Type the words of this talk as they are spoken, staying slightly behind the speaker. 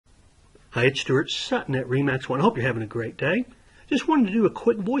Hi, it's Stuart Sutton at Remax One. I hope you're having a great day. Just wanted to do a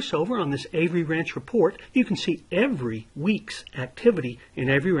quick voiceover on this Avery Ranch report. You can see every week's activity in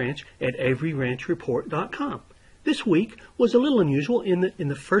Avery Ranch at averyranchreport.com. This week was a little unusual. In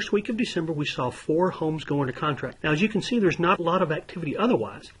the first week of December, we saw 4 homes go under contract. Now, as you can see, there's not a lot of activity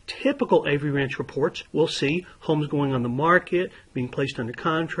otherwise. Typical Avery Ranch reports will see homes going on the market, being placed under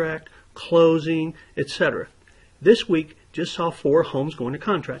contract, closing, etc. This week just saw 4 homes go into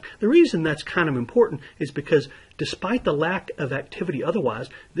contract. The reason that's kind of important is because despite the lack of activity otherwise,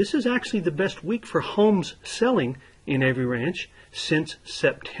 this is actually the best week for homes selling in Avery Ranch since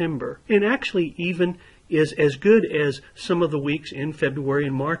September, and actually even is as good as some of the weeks in February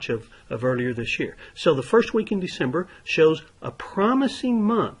and March of earlier this year. So the first week in December shows a promising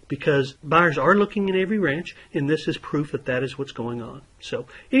month because buyers are looking in Avery Ranch, and this is proof that that is what's going on. So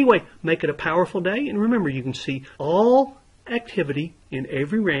anyway, make it a powerful day, and remember, you can see all activity in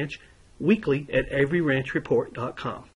Avery Ranch weekly at averyranchreport.com.